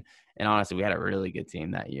 year. And honestly, we had a really good team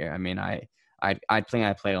that year. I mean, I think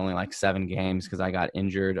I played only like 7 games because I got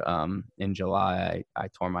injured in July. I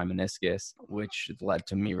tore my meniscus, which led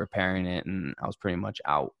to me repairing it, and I was pretty much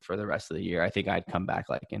out for the rest of the year. I think I'd come back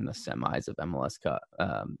like in the semis of MLS Cup,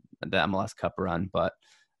 the MLS Cup run, but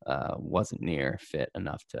wasn't near fit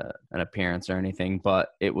enough to an appearance or anything. But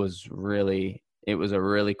it was a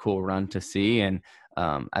really cool run to see, and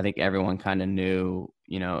I think everyone kind of knew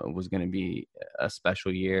it was going to be a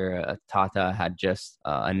special year. Tata had just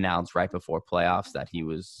announced right before playoffs that he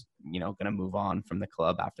was, going to move on from the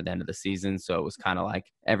club after the end of the season. So it was kind of like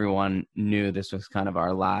everyone knew this was kind of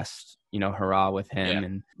our last, hurrah with him. Yeah.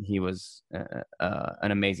 And he was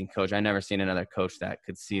an amazing coach. I never seen another coach that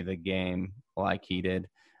could see the game like he did.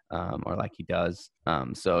 Or like he does.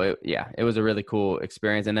 So it was a really cool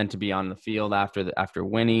experience. And then to be on the field after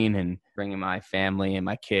winning and bringing my family and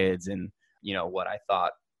my kids and, what I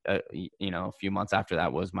thought, a few months after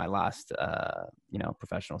that was my last,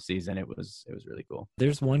 professional season. It was really cool.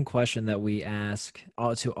 There's one question that we ask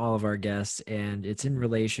to all of our guests, and it's in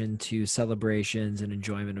relation to celebrations and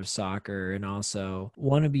enjoyment of soccer, and also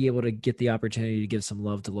want to be able to get the opportunity to give some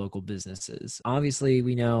love to local businesses. Obviously,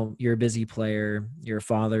 we know you're a busy player, you're a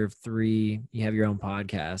father of 3, you have your own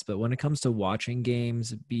podcast, but when it comes to watching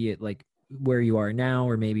games, be it like where you are now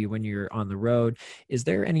or maybe when you're on the road, is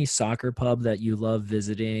there any soccer pub that you love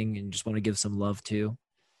visiting and just want to give some love to?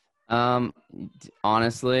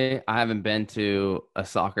 Honestly, I haven't been to a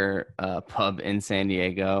soccer pub in San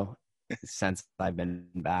Diego since I've been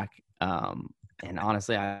back. And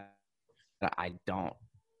honestly, I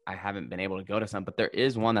haven't been able to go to some, but there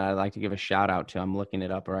is one that I'd like to give a shout out to. I'm looking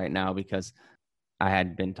it up right now because I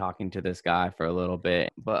had been talking to this guy for a little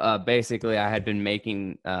bit, but basically I had been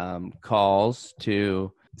making calls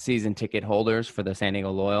to season ticket holders for the San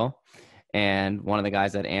Diego Loyal. And one of the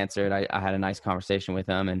guys that answered, I had a nice conversation with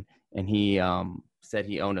him, and he said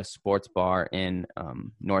he owned a sports bar in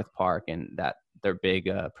North Park, and that their big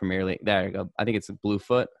Premier League, there you go. I think it's a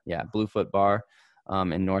Bluefoot. Yeah, Bluefoot Bar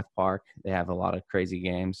in North Park. They have a lot of crazy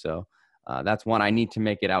games. So that's one I need to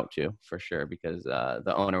make it out to for sure, because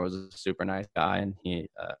the owner was a super nice guy, and he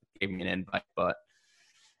gave me an invite. But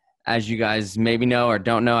as you guys maybe know or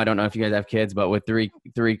don't know, I don't know if you guys have kids, but with three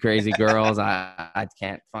crazy girls, I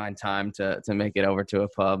can't find time to make it over to a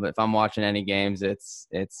pub. If I'm watching any games, it's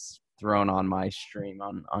thrown on my stream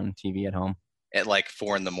on TV at home. At like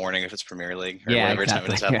 4 a.m. if it's Premier League or whatever time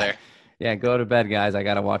it is out there. Yeah, go to bed, guys. I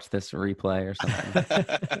got to watch this replay or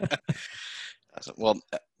something. Well,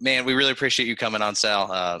 man, we really appreciate you coming on,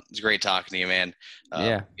 Sal. It's great talking to you, man.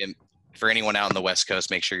 Yeah. And for anyone out on the West Coast,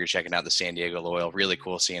 make sure you're checking out the San Diego Loyal. Really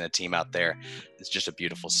cool seeing a team out there. It's just a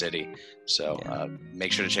beautiful city. So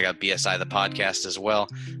make sure to check out BSI, the podcast, as well.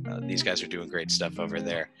 These guys are doing great stuff over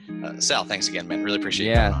there. Sal, thanks again, man. Really appreciate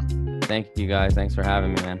you coming on. Thank you, guys. Thanks for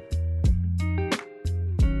having me, man.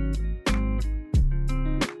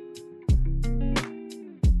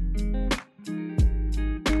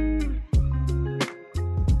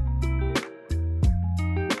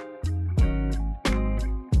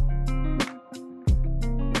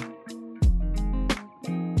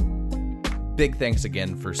 Big thanks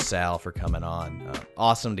again for Sal for coming on.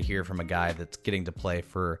 Awesome to hear from a guy that's getting to play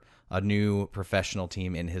for a new professional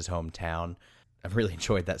team in his hometown. I've really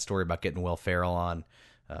enjoyed that story about getting Will Ferrell on.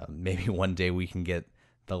 Maybe one day we can get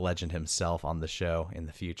the legend himself on the show in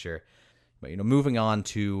the future. But, moving on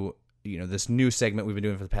to, this new segment we've been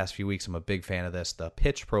doing for the past few weeks. I'm a big fan of this, the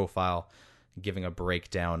pitch profile, giving a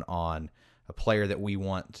breakdown on a player that we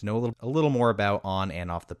want to know a little more about on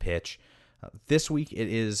and off the pitch. This week, it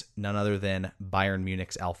is none other than Bayern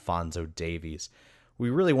Munich's Alphonso Davies. We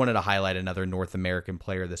really wanted to highlight another North American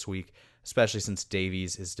player this week, especially since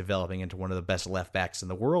Davies is developing into one of the best left backs in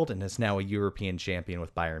the world and is now a European champion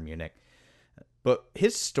with Bayern Munich. But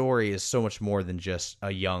his story is so much more than just a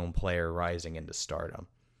young player rising into stardom.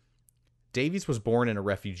 Davies was born in a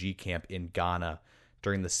refugee camp in Ghana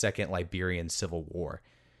during the Second Liberian Civil War.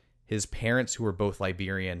 His parents, who were both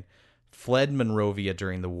Liberian, fled Monrovia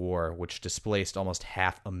during the war, which displaced almost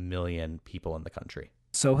 500,000 people in the country.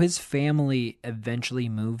 So his family eventually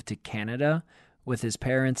moved to Canada with his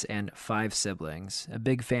parents and 5 siblings, a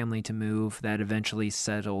big family to move that eventually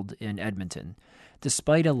settled in Edmonton.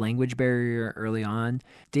 Despite a language barrier early on,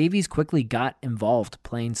 Davies quickly got involved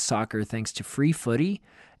playing soccer thanks to Free Footy,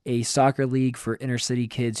 a soccer league for inner-city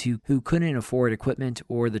kids who couldn't afford equipment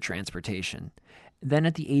or the transportation. Then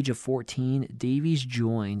at the age of 14, Davies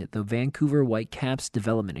joined the Vancouver Whitecaps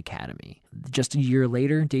Development Academy. Just a year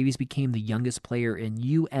later, Davies became the youngest player in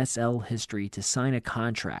USL history to sign a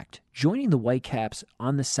contract, joining the Whitecaps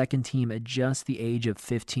on the second team at just the age of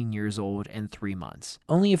 15 years old and 3 months.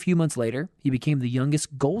 Only a few months later, he became the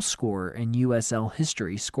youngest goal scorer in USL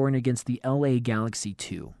history, scoring against the LA Galaxy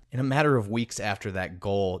 2. In a matter of weeks after that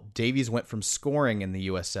goal, Davies went from scoring in the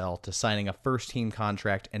USL to signing a first-team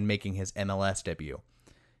contract and making his MLS debut.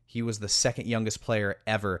 He was the second youngest player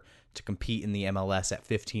ever to compete in the MLS at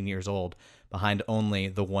 15 years old, behind only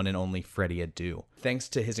the one and only Freddie Adu. Thanks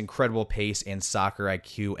to his incredible pace and soccer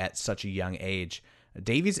IQ at such a young age,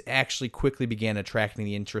 Davies actually quickly began attracting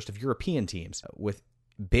the interest of European teams, with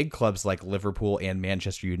big clubs like Liverpool and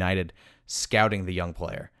Manchester United scouting the young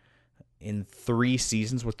player. In 3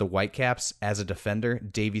 seasons with the Whitecaps as a defender,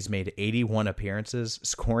 Davies made 81 appearances,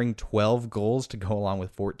 scoring 12 goals to go along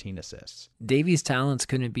with 14 assists. Davies' talents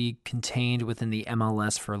couldn't be contained within the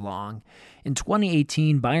MLS for long. In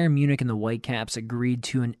 2018, Bayern Munich and the Whitecaps agreed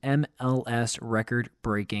to an MLS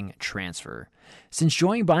record-breaking transfer. Since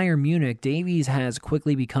joining Bayern Munich, Davies has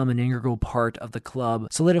quickly become an integral part of the club,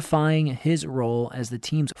 solidifying his role as the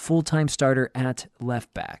team's full-time starter at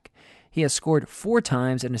left back. He has scored 4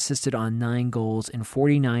 times and assisted on 9 goals in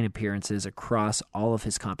 49 appearances across all of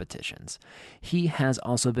his competitions. He has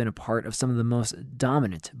also been a part of some of the most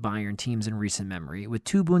dominant Bayern teams in recent memory, with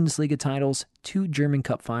 2 Bundesliga titles, 2 German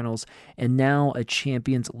Cup finals, and now a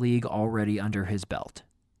Champions League already under his belt.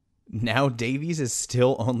 Now Davies is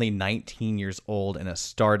still only 19 years old and a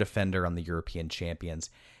star defender on the European champions.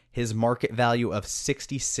 His market value of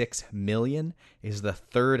 $66 million is the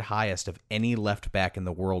 3rd highest of any left back in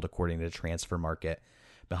the world, according to Transfer Market,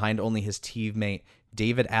 behind only his teammate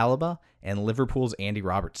David Alaba and Liverpool's Andy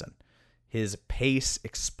Robertson. His pace,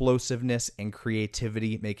 explosiveness, and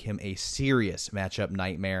creativity make him a serious matchup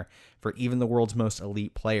nightmare for even the world's most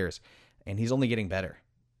elite players, and he's only getting better.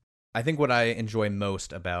 I think what I enjoy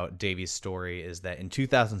most about Davies' story is that in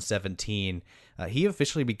 2017, he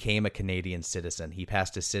officially became a Canadian citizen. He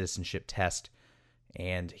passed his citizenship test,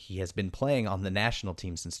 and he has been playing on the national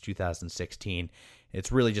team since 2016.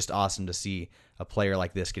 It's really just awesome to see a player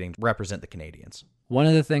like this getting to represent the Canadians. One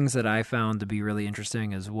of the things that I found to be really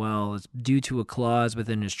interesting as well is due to a clause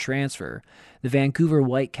within his transfer, the Vancouver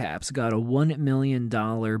Whitecaps got a $1 million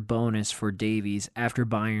bonus for Davies after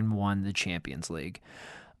Bayern won the Champions League.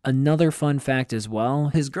 Another fun fact as well,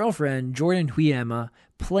 his girlfriend, Jordan Huema,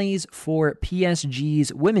 plays for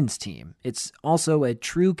PSG's women's team. It's also a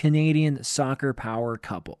true Canadian soccer power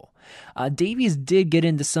couple. Davies did get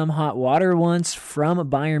into some hot water once from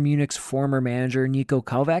Bayern Munich's former manager, Niko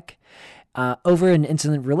Kovac, over an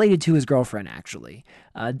incident related to his girlfriend, actually.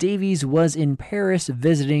 Davies was in Paris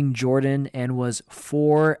visiting Jordan and was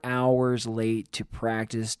 4 hours late to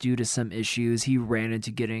practice due to some issues he ran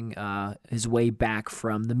into getting his way back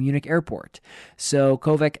from the Munich airport. So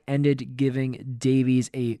Kovac ended giving Davies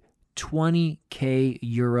a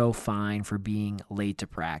 €20,000 fine for being late to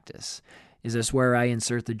practice. Is this where I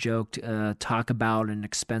insert the joke to talk about an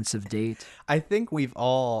expensive date? I think we've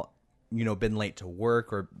all been late to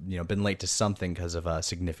work or, been late to something because of a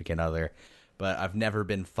significant other, but I've never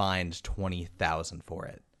been fined $20,000 for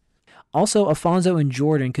it. Also, Alphonso and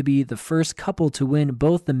Jordan could be the first couple to win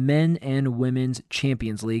both the men and women's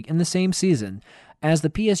Champions League in the same season. as the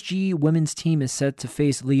PSG women's team is set to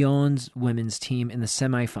face Lyon's women's team in the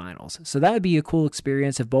semifinals. So that would be a cool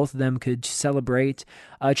experience if both of them could celebrate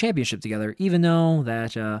a championship together, even though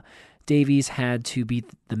that Davies had to beat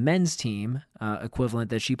the men's team equivalent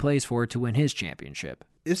that she plays for to win his championship.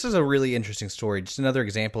 This is a really interesting story. Just another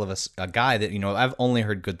example of a guy that, I've only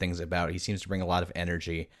heard good things about. He seems to bring a lot of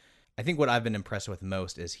energy. I think what I've been impressed with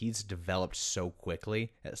most is he's developed so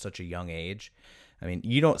quickly at such a young age. I mean,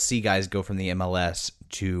 you don't see guys go from the MLS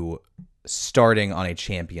to starting on a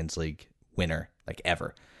Champions League winner, like,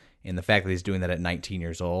 ever. And the fact that he's doing that at 19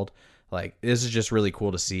 years old, like, this is just really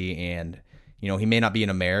cool to see. And, he may not be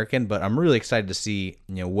an American, but I'm really excited to see,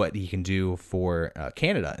 what he can do for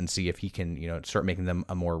Canada and see if he can, start making them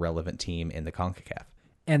a more relevant team in the CONCACAF.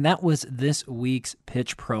 And that was this week's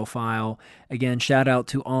pitch profile. Again, shout out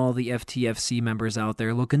to all the FTFC members out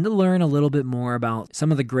there looking to learn a little bit more about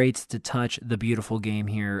some of the greats to touch the beautiful game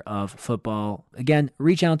here of football. Again,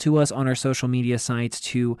 reach out to us on our social media sites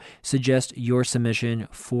to suggest your submission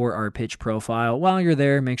for our pitch profile. While you're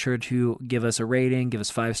there, make sure to give us a rating, give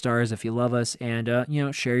us 5 stars if you love us, and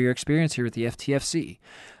share your experience here with the FTFC.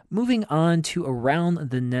 Moving on to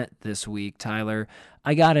Around the Net this week, Tyler,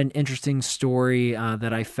 I got an interesting story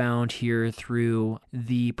that I found here through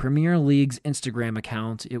the Premier League's Instagram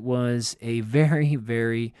account. It was a very,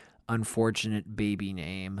 very unfortunate baby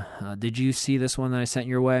name. Did you see this one that I sent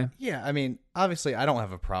your way? Yeah, I mean, obviously I don't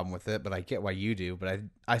have a problem with it, but I get why you do. But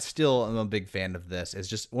I still am a big fan of this. It's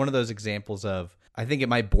just one of those examples of, I think it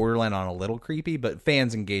might borderline on a little creepy, but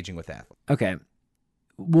fans engaging with athletes. Okay.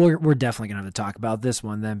 We're definitely going to have to talk about this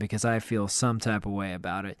one then, because I feel some type of way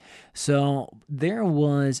about it. So there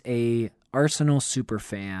was a Arsenal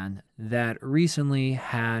superfan that recently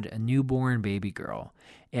had a newborn baby girl,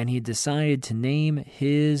 and he decided to name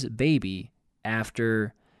his baby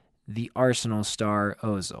after the Arsenal star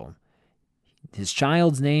Ozil. His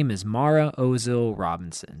child's name is Mara Ozil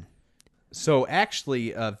Robinson. So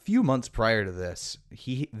actually, a few months prior to this,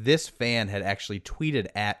 this fan had actually tweeted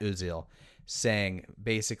at Ozil, saying,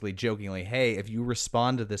 basically jokingly, hey, if you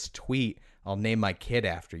respond to this tweet, I'll name my kid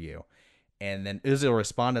after you. And then Ozil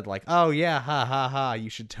responded like, oh yeah, ha ha ha, you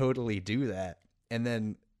should totally do that. And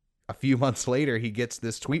then a few months later, he gets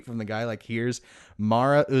this tweet from the guy like, here's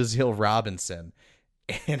Mara Ozil Robinson.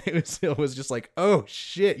 And Ozil was just like, oh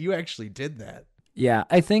shit, you actually did that. Yeah,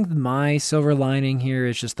 I think my silver lining here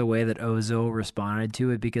is just the way that Ozil responded to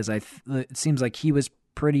it, because it seems like he was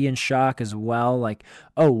pretty in shock as well. Like,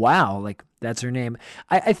 oh wow, like that's her name.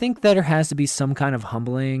 I think that there has to be some kind of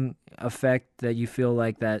humbling effect that you feel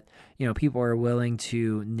like that, people are willing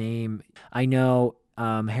to name. I know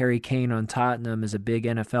Harry Kane on Tottenham is a big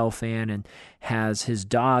NFL fan and has his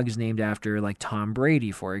dogs named after like Tom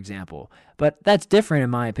Brady, for example. But that's different in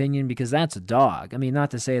my opinion, because that's a dog. I mean, not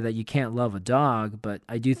to say that you can't love a dog, but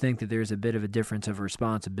I do think that there's a bit of a difference of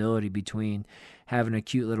responsibility between having a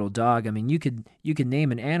cute little dog. I mean, you could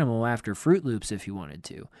name an animal after Fruit Loops if you wanted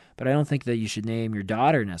to, but I don't think that you should name your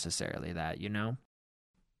daughter necessarily that,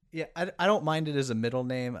 Yeah, I don't mind it as a middle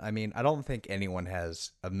name. I mean, I don't think anyone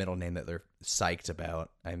has a middle name that they're psyched about.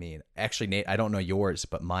 I mean, actually, Nate, I don't know yours,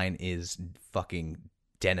 but mine is fucking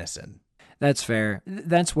Dennison. That's fair.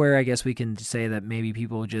 That's where I guess we can say that maybe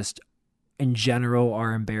people just, in general,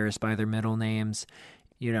 are embarrassed by their middle names.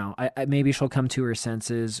 Maybe she'll come to her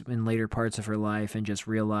senses in later parts of her life and just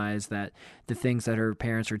realize that the things that her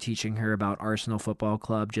parents are teaching her about Arsenal Football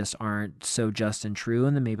Club just aren't so just and true,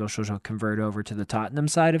 and then maybe she'll convert over to the Tottenham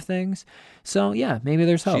side of things. So yeah, maybe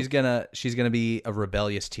there's hope. She's gonna be a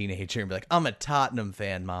rebellious teenager and be like, I'm a Tottenham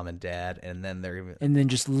fan, mom and dad, and then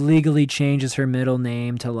just legally changes her middle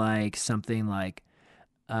name to like something like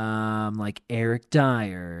Eric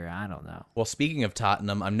Dyer. I don't know. Well, speaking of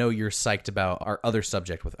Tottenham, I know you're psyched about our other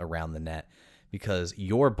subject with Around the Net, because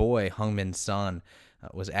your boy Heung-min Son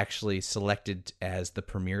was actually selected as the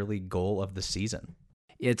Premier League goal of the season.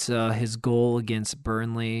 It's his goal against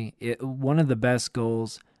Burnley. One of the best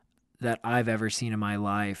goals that I've ever seen in my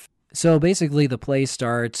life. So basically the play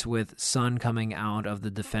starts with Son coming out of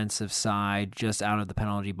the defensive side, just out of the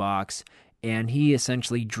penalty box, and he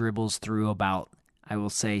essentially dribbles through about, I will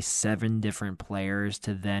say, 7 different players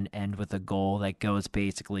to then end with a goal that goes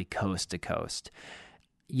basically coast to coast.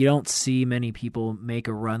 You don't see many people make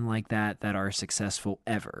a run like that are successful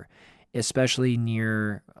ever. especially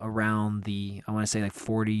near around the, I want to say like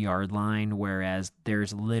 40-yard line, whereas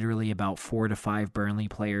there's literally about 4 to 5 Burnley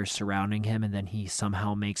players surrounding him, and then he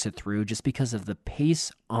somehow makes it through just because of the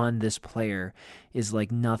pace on this player is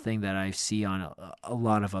like nothing that I see on a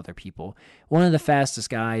lot of other people. One of the fastest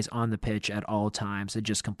guys on the pitch at all times. It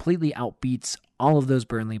just completely outbeats all of those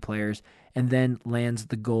Burnley players, and then lands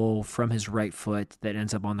the goal from his right foot that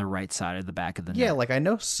ends up on the right side of the back of the net. Yeah, like I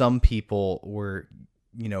know some people were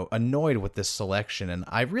annoyed with this selection, and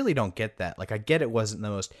I really don't get that. Like, I get it wasn't the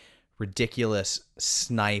most ridiculous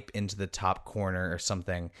snipe into the top corner or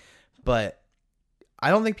something, but I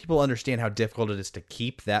don't think people understand how difficult it is to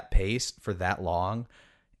keep that pace for that long,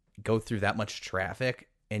 go through that much traffic,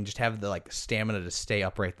 and just have the like stamina to stay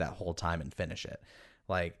upright that whole time and finish it.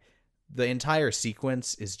 Like, the entire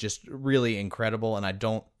sequence is just really incredible, and I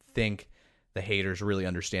don't think the haters really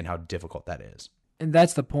understand how difficult that is. And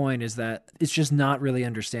that's the point, is that it's just not really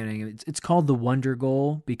understanding. It's called the wonder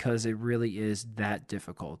goal because it really is that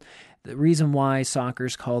difficult. The reason why soccer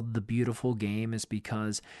is called the beautiful game is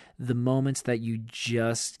because the moments that you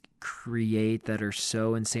just create that are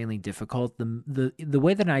so insanely difficult, the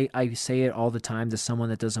way that I say it all the time to someone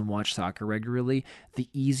that doesn't watch soccer regularly, the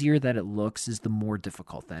easier that it looks is the more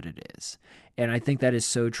difficult that it is. And I think that is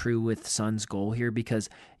so true with Son's goal here, because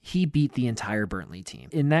he beat the entire Burnley team.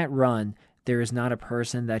 In that run, there is not a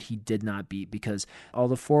person that he did not beat, because all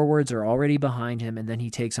the forwards are already behind him, and then he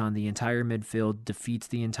takes on the entire midfield, defeats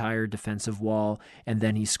the entire defensive wall, and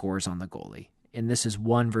then he scores on the goalie. And this is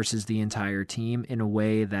one versus the entire team in a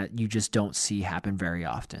way that you just don't see happen very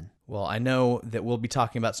often. Well, I know that we'll be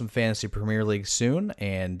talking about some Fantasy Premier League soon,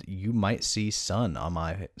 and you might see Son on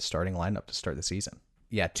my starting lineup to start the season.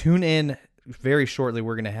 Yeah, tune in. Very shortly,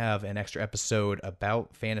 we're going to have an extra episode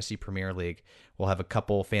about Fantasy Premier League. We'll have a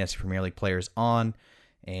couple Fantasy Premier League players on,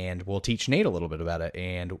 and we'll teach Nate a little bit about it.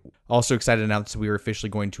 And also excited to announce we are officially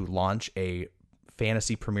going to launch a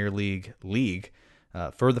Fantasy Premier League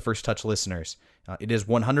for the First Touch listeners. It is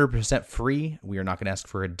 100% free. We are not going to ask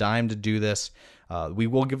for a dime to do this. We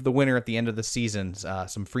will give the winner at the end of the season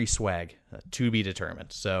some free swag to be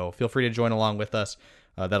determined. So feel free to join along with us.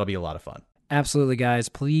 That'll be a lot of fun. Absolutely, guys.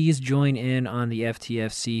 Please join in on the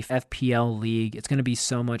FTFC FPL League. It's going to be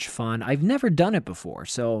so much fun. I've never done it before.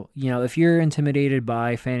 So, if you're intimidated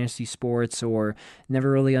by fantasy sports or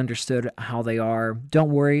never really understood how they are,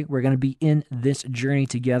 don't worry. We're going to be in this journey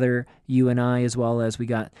together, you and I, as well as we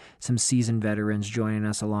got some seasoned veterans joining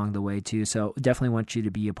us along the way, too. So definitely want you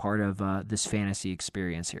to be a part of this fantasy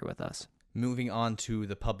experience here with us. Moving on to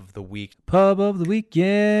the pub of the week. Pub of the week,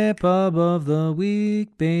 yeah, pub of the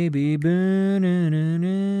week, baby.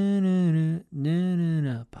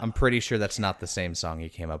 I'm pretty sure that's not the same song you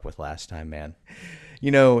came up with last time, man.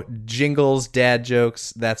 Jingles, dad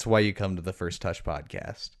jokes, that's why you come to the First Touch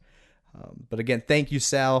podcast. But again, thank you,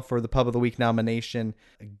 Sal, for the Pub of the Week nomination.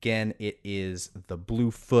 Again, it is the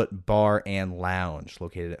Bluefoot Bar and Lounge,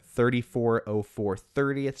 located at 3404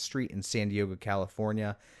 30th Street in San Diego,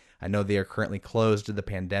 California. I know they are currently closed due to the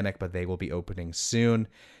pandemic, but they will be opening soon.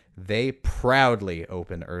 They proudly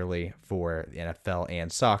open early for the NFL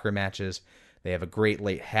and soccer matches. They have a great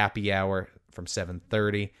late happy hour from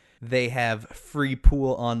 7:30. They have free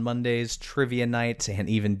pool on Mondays, trivia nights, and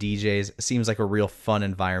even DJs. It seems like a real fun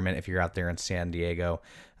environment if you're out there in San Diego.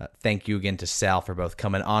 Thank you again to Sal for both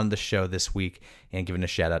coming on the show this week and giving a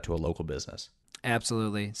shout out to a local business.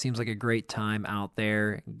 Absolutely. Seems like a great time out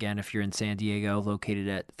there. Again, if you're in San Diego, located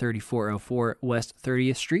at 3404 West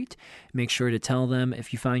 30th Street, make sure to tell them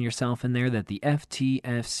if you find yourself in there that the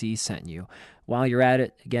FTFC sent you. While you're at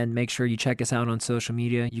it, again, make sure you check us out on social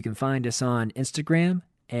media. You can find us on Instagram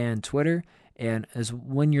and Twitter. And as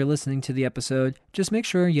when you're listening to the episode, just make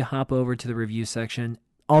sure you hop over to the review section.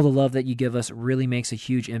 All the love that you give us really makes a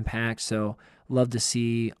huge impact. So love to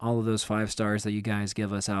see all of those 5 stars that you guys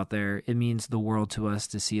give us out there. It means the world to us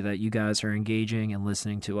to see that you guys are engaging and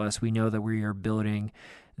listening to us. We know that we are building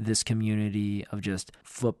this community of just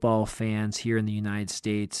football fans here in the United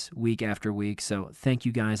States week after week. So thank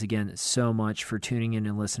you guys again so much for tuning in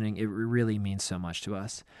and listening. It really means so much to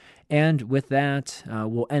us. And with that,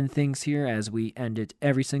 we'll end things here as we end it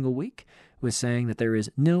every single week with saying that there is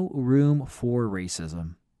no room for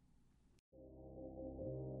racism.